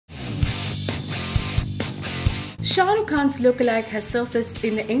Shah Rukh Khan's lookalike has surfaced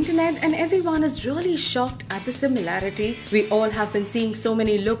in the internet and everyone is really shocked at the similarity. We all have been seeing so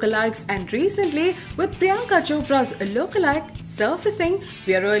many lookalikes, and recently with Priyanka Chopra's lookalike surfacing,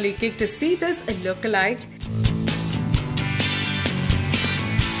 we are really kicked to see this lookalike.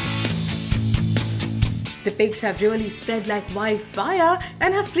 The pics have really spread like wildfire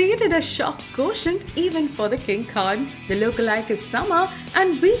and have created a shock quotient even for the King Khan. The lookalike is Sama,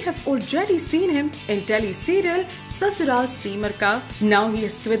 and we have already seen him in tele-serial Sasural Simar Ka. Now he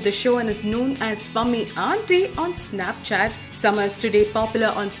has quit the show and is known as Pummy Auntie on Snapchat. Sama is today popular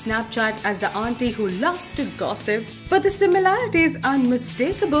on Snapchat as the auntie who loves to gossip. But the similarity is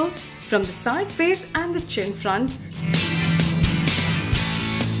unmistakable from the side face and the chin front.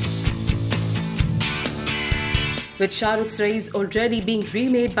 With Shah Rukh's Raees already being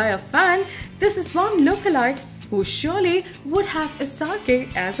remade by a fan, this is one lookalike who surely would have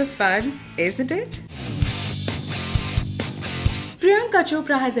SRK as a fan, isn't it? Priyanka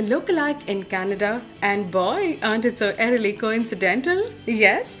Chopra has a lookalike in Canada, and boy, aren't it so eerily coincidental?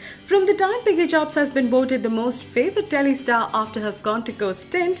 Yes, from the time Piggy Chops has been voted the most favourite telestar after her Quantico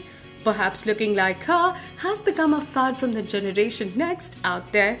stint, perhaps looking like her has become a fad from the generation next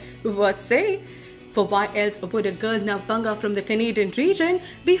out there. What say? For why else would a girl Navbanga from the Canadian region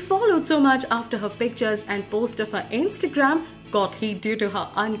be followed so much after her pictures and post of her Instagram got heat due to her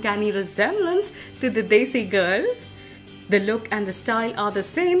uncanny resemblance to the Desi girl? The look and the style are the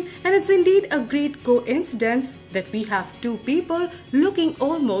same, and it's indeed a great coincidence that we have two people looking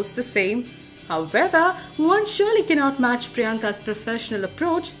almost the same. However, one surely cannot match Priyanka's professional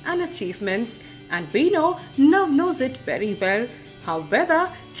approach and achievements, and we know Nav knows it very well. However,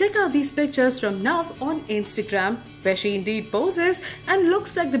 check out these pictures from Nav on Instagram, where she indeed poses and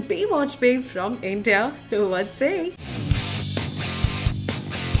looks like the Baywatch babe from India. What say?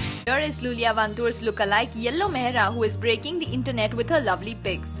 Here is Lulia Vantur's lookalike Yellow Mehra, who is breaking the internet with her lovely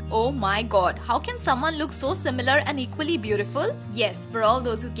pics. Oh my god, how can someone look so similar and equally beautiful? Yes, for all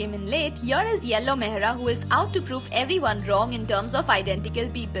those who came in late, here is Yellow Mehra, who is out to prove everyone wrong in terms of identical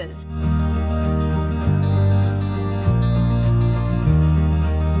people.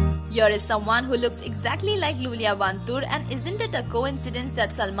 Here is someone who looks exactly like Lulia Vantur, and isn't it a coincidence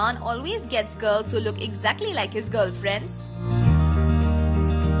that Salman always gets girls who look exactly like his girlfriends?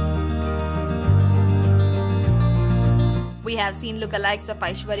 We have seen lookalikes of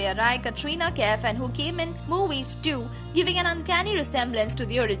Aishwarya Rai, Katrina Kaif, and who came in Moviez too, giving an uncanny resemblance to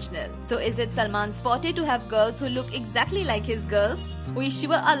the original. So is it Salman's forte to have girls who look exactly like his girls? We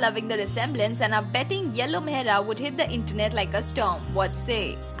sure are loving the resemblance and are betting Yellow Mehra would hit the internet like a storm. What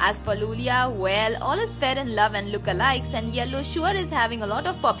say? As for Lulia, well, all is fair in love and lookalikes, and Yellow sure is having a lot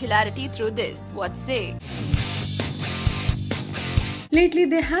of popularity through this. What say? Lately,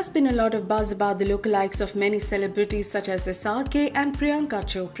 there has been a lot of buzz about the lookalikes of many celebrities such as SRK and Priyanka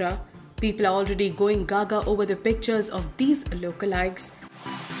Chopra. People are already going gaga over the pictures of these lookalikes.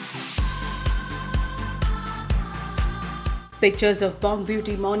 Pictures of Bong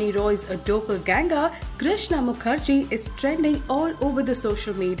Beauty Moni Roy's doppelganger Krishna Mukherjee is trending all over the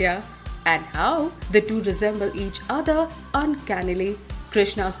social media. And how the two resemble each other uncannily.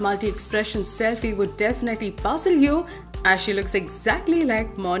 Krishna's multi-expression selfie would definitely puzzle you, as she looks exactly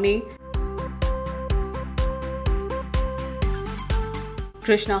like Moni.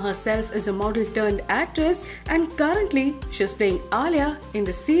 Krishna herself is a model turned actress, and currently she's playing Alia in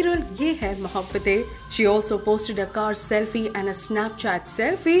the serial Ye Hai Mohabbatein. She also posted a car selfie and a Snapchat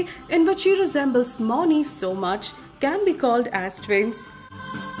selfie in which she resembles Moni so much, can be called as twins.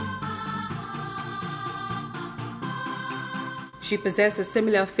 She possesses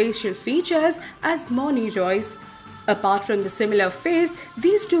similar facial features as Moni Roy's. Apart from the similar face,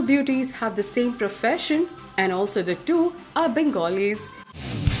 these two beauties have the same profession, and also the two are Bengalis.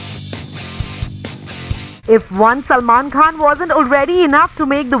 If one Salman Khan wasn't already enough to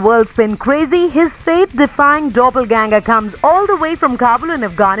make the world spin crazy, his fate-defying doppelganger comes all the way from Kabul in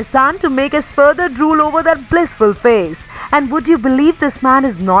Afghanistan to make us further drool over that blissful face. And would you believe this man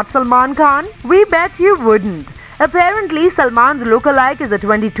is not Salman Khan? We bet you wouldn't. Apparently, Salman's lookalike is a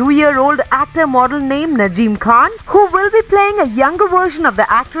 22-year-old actor-model named Najeem Khan, who will be playing a younger version of the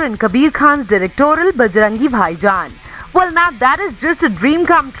actor in Kabir Khan's directorial Bajrangi Bhaijaan. Well, now that is just a dream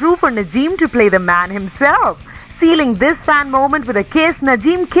come true for Najeem to play the man himself. Sealing this fan moment with a kiss,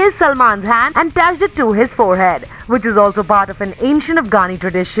 Najeem kissed Salman's hand and touched it to his forehead, which is also part of an ancient Afghani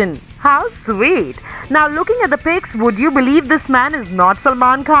tradition. How sweet! Now, looking at the pics, would you believe this man is not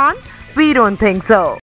Salman Khan? We don't think so.